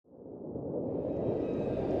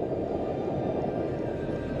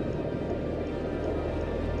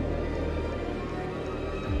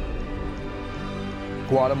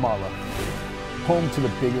Guatemala, home to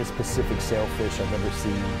the biggest Pacific sailfish I've ever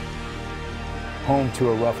seen. Home to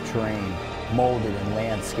a rough terrain, molded and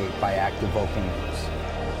landscaped by active volcanoes.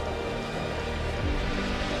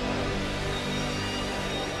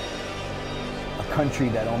 A country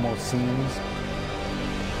that almost seems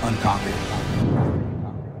unconquered.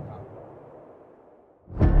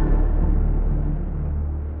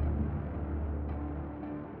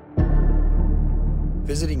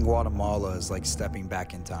 Visiting Guatemala is like stepping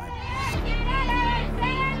back in time.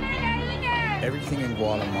 Everything in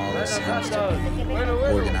Guatemala seems to be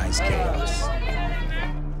organized chaos.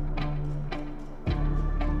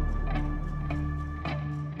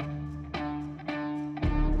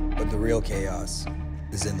 But the real chaos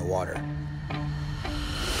is in the water.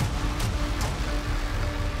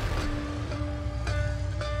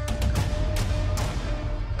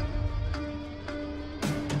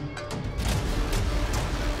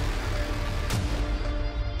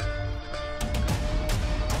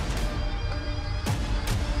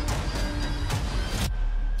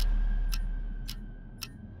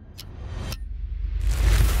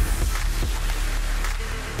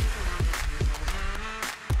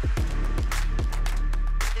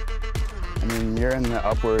 I mean, you're in the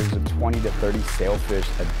upwards of 20 to 30 sailfish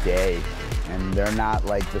a day, and they're not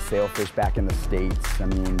like the sailfish back in the States. I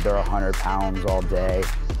mean, they're 100 pounds all day.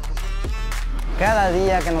 Cada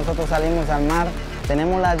día que nosotros salimos al mar,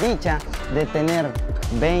 tenemos la dicha de tener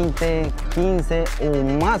 20, 15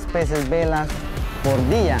 o más peces velas por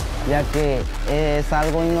día, ya que es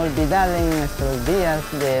algo inolvidable en nuestros días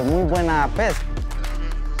de muy buena pesca.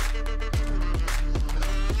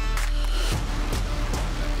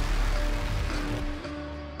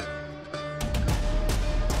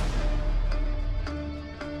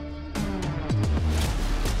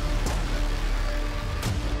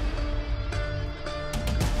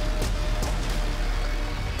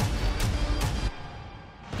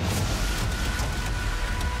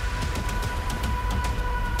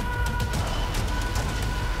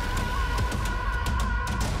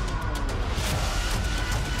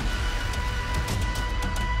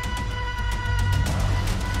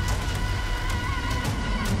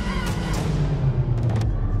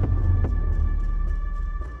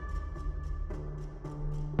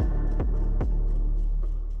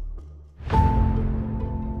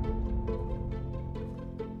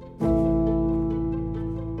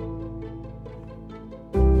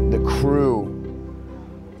 The crew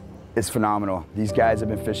is phenomenal. These guys have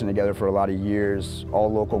been fishing together for a lot of years,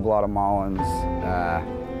 all local Guatemalans.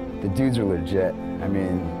 The dudes are legit. I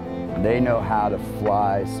mean, they know how to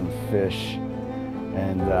fly some fish,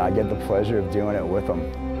 and I get the pleasure of doing it with them.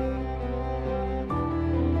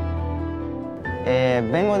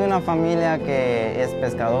 Vengo de una familia que es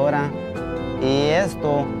pescadora y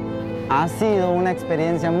esto ha sido una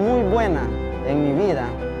experiencia muy buena en mi vida,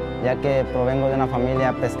 ya que provengo de una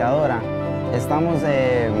familia pescadora. Estamos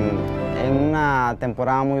en una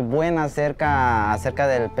temporada muy buena acerca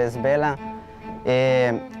del pez vela.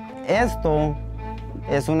 Esto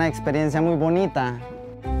es una experiencia muy bonita.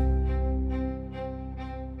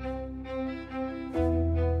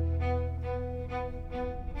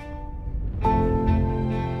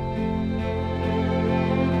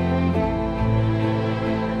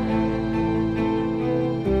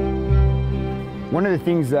 One of the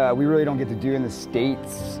things we really don't get to do in the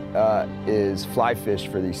States is fly fish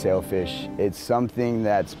for these sailfish. It's something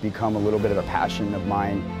that's become a little bit of a passion of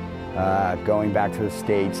mine, going back to the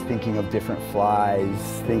States, thinking of different flies,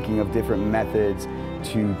 thinking of different methods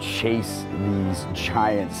to chase these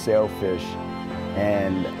giant sailfish.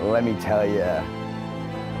 And let me tell you,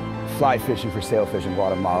 fly fishing for sailfish in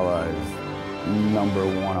Guatemala is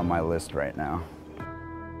 #1 on my list right now.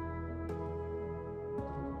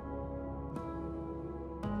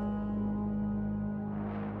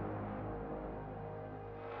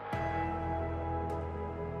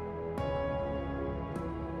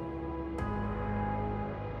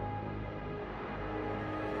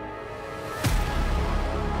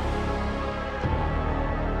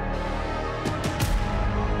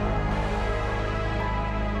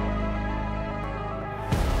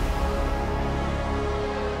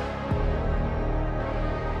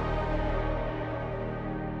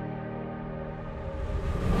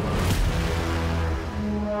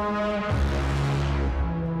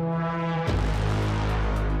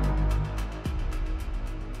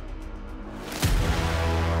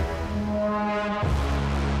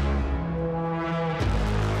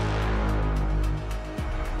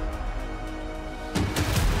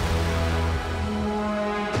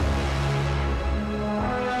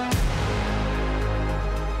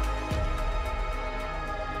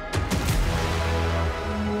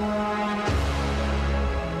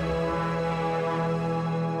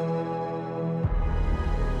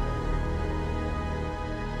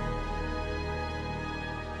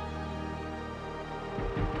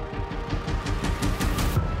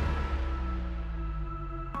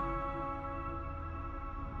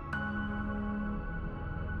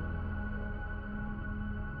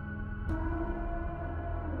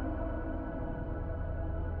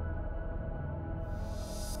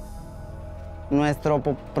 Nuestro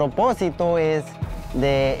propósito es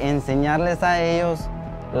de enseñarles a ellos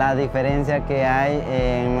la diferencia que hay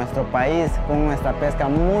en nuestro país con nuestra pesca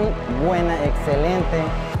muy buena, excelente,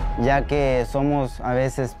 ya que somos a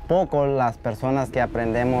veces pocos las personas que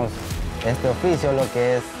aprendemos este oficio, lo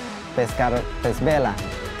que es pescar pez vela.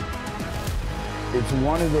 It's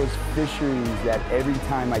one of those fisheries that every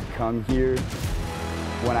time I come here,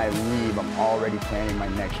 when I leave, I'm already planning my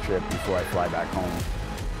next trip before I fly back home.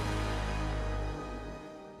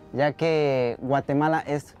 Ya que Guatemala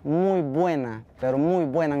es muy buena, pero muy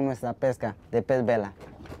buena en nuestra pesca de pez vela.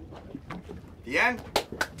 Bien.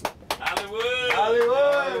 Hollywood!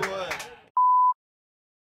 Hollywood!